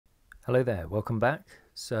Hello there, welcome back.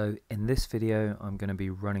 So in this video I'm going to be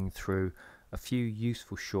running through a few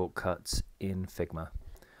useful shortcuts in Figma.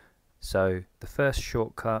 So the first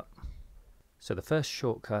shortcut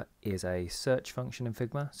is a search function in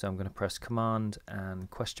Figma. So I'm going to press Command and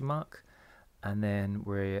question mark, and then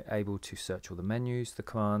we're able to search all the menus, the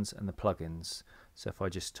commands and the plugins. So if I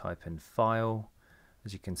just type in file,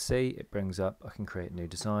 as you can see it brings up, I can create a new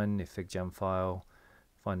design, new FigJam file,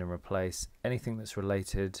 find and replace, anything that's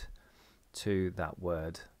related to that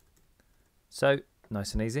word. So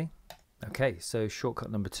nice and easy. Okay, so shortcut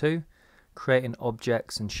number 2, creating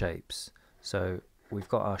objects and shapes. So we've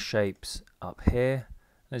got our shapes up here.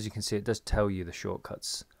 As you can see, it does tell you the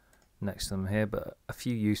shortcuts next to them here, but a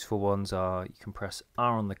few useful ones are you can press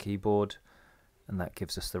R on the keyboard and that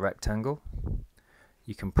gives us the rectangle.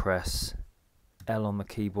 You can press L on the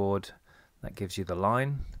keyboard, that gives you the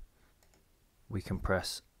line. We can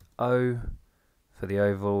press O for the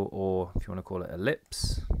oval, or if you want to call it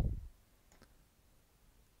ellipse,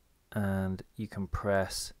 and you can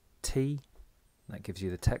press T, that gives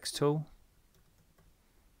you the text tool,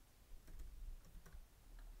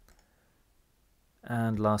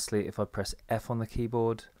 and lastly if I press F on the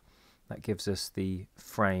keyboard, that gives us the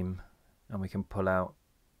frame, and we can pull out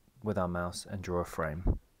with our mouse and draw a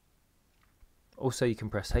frame. Also you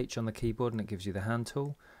can press H on the keyboard and it gives you the hand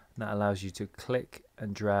tool. That allows you to click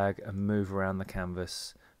and drag and move around the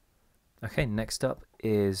canvas. Okay, next up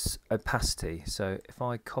is opacity. So if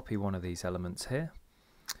I copy one of these elements here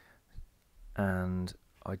and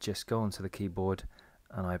I just go onto the keyboard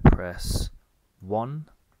and I press 1,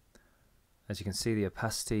 as you can see the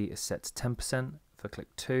opacity is set to 10%. If I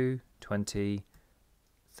click 2, 20,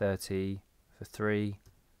 30, for 3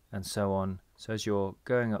 and so on. So as you're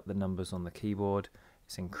going up the numbers on the keyboard,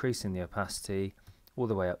 it's increasing the opacity all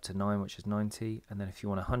the way up to 9, which is 90, and then if you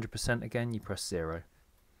want 100% again you press 0.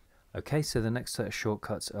 Okay, so the next set of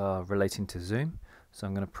shortcuts are relating to zoom. So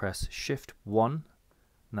I'm going to press Shift 1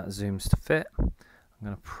 and that zooms to fit. I'm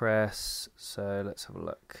going to press, so let's have a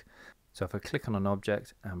look. So if I click on an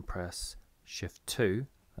object and press Shift 2,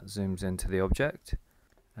 that zooms into the object,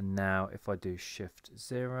 and now if I do Shift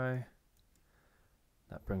 0,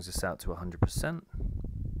 that brings us out to 100%.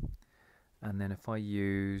 And then if I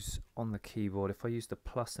use on the keyboard, if I use the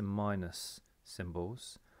plus and minus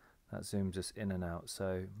symbols, that zooms us in and out.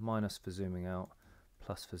 So minus for zooming out,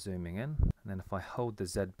 plus for zooming in. And then if I hold the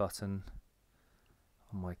Z button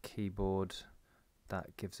on my keyboard,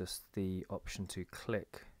 that gives us the option to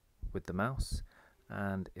click with the mouse.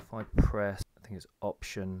 And if I press, I think it's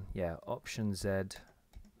Option Z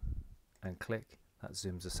and click, that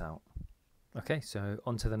zooms us out. Okay, so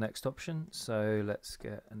on to the next option. So let's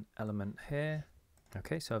get an element here.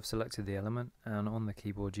 Okay, so I've selected the element, and on the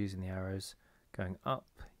keyboard using the arrows going up,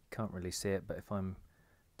 you can't really see it, but if I'm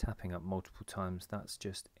tapping up multiple times, that's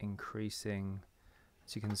just increasing.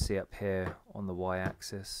 As you can see up here on the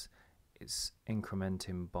y-axis, it's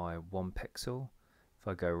incrementing by 1 pixel. If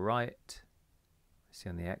I go right, see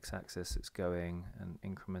on the x-axis it's going and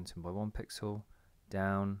incrementing by 1 pixel,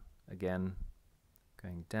 down again,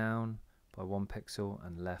 going down by 1 pixel,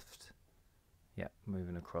 and left,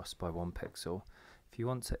 moving across by 1 pixel. If you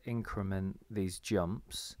want to increment these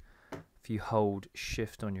jumps, if you hold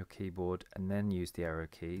Shift on your keyboard and then use the arrow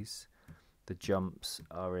keys, the jumps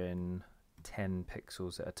are in 10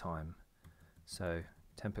 pixels at a time. So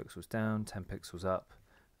 10 pixels down, 10 pixels up,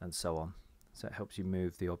 and so on. So it helps you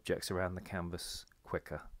move the objects around the canvas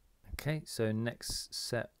quicker. Okay, so next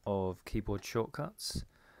set of keyboard shortcuts.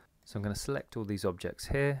 So I'm going to select all these objects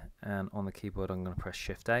here, and on the keyboard I'm going to press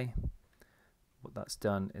Shift A. What that's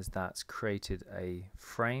done is that's created a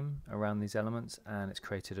frame around these elements, and it's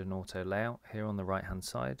created an auto layout here on the right hand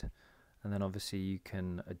side. And then obviously you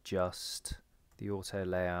can adjust the auto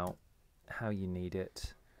layout how you need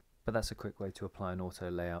it, but that's a quick way to apply an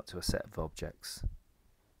auto layout to a set of objects.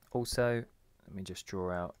 Also, let me just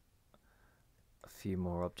draw out a few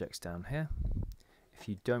more objects down here. If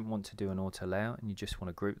you don't want to do an auto layout and you just want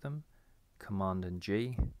to group them, Command and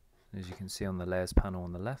G, and as you can see on the layers panel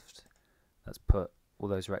on the left, that's put all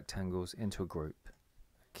those rectangles into a group.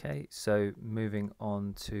 Okay, so moving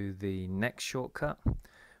on to the next shortcut,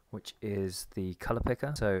 which is the color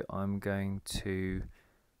picker. So I'm going to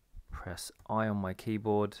press I on my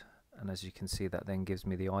keyboard, and as you can see that then gives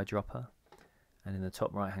me the eyedropper, and in the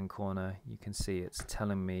top right hand corner you can see it's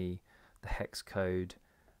telling me the hex code,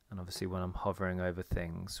 and obviously when I'm hovering over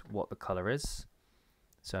things what the color is.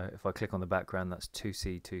 So if I click on the background, that's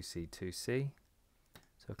 2C, 2C, 2C.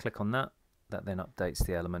 So I click on that, that then updates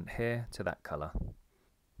the element here to that color.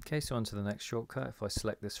 Okay, so on to the next shortcut. If I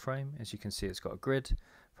select this frame, as you can see it's got a grid.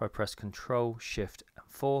 If I press Control, Shift and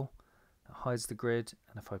 4, that hides the grid,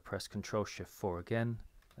 and if I press Ctrl+Shift+4 again,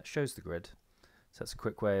 that shows the grid. So that's a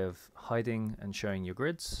quick way of hiding and showing your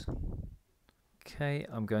grids. Okay,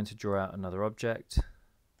 I'm going to draw out another object.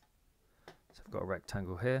 So I've got a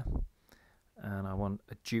rectangle here, and I want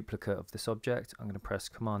a duplicate of this object. I'm going to press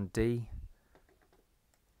Command D,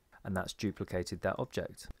 and that's duplicated that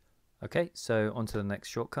object. Okay, so on to the next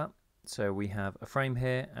shortcut. So we have a frame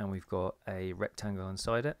here, and we've got a rectangle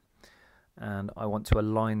inside it, and I want to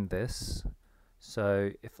align this. So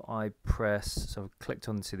if I press, so I've clicked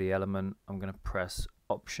onto the element, I'm going to press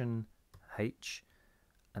Option H,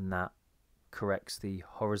 and that corrects the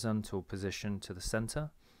horizontal position to the center.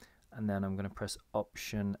 And then I'm going to press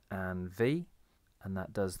Option and V, and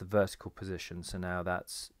that does the vertical position. So now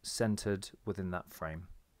that's centered within that frame.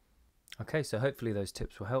 Okay, so hopefully those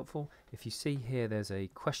tips were helpful. If you see here, there's a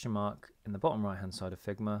question mark in the bottom right hand side of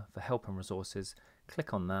Figma for help and resources.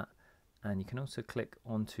 Click on that, and you can also click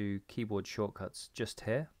onto keyboard shortcuts just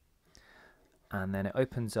here, and then it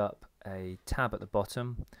opens up a tab at the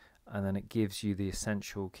bottom, and then it gives you the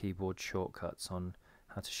essential keyboard shortcuts on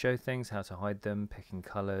how to show things, how to hide them, picking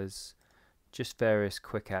colors, just various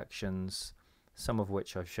quick actions, some of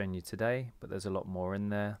which I've shown you today, but there's a lot more in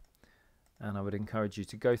there. And I would encourage you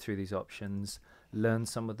to go through these options, learn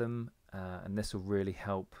some of them, and this will really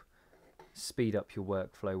help speed up your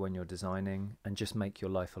workflow when you're designing and just make your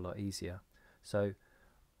life a lot easier. So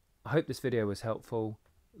I hope this video was helpful.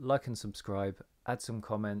 Like and subscribe, add some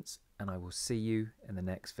comments, and I will see you in the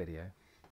next video.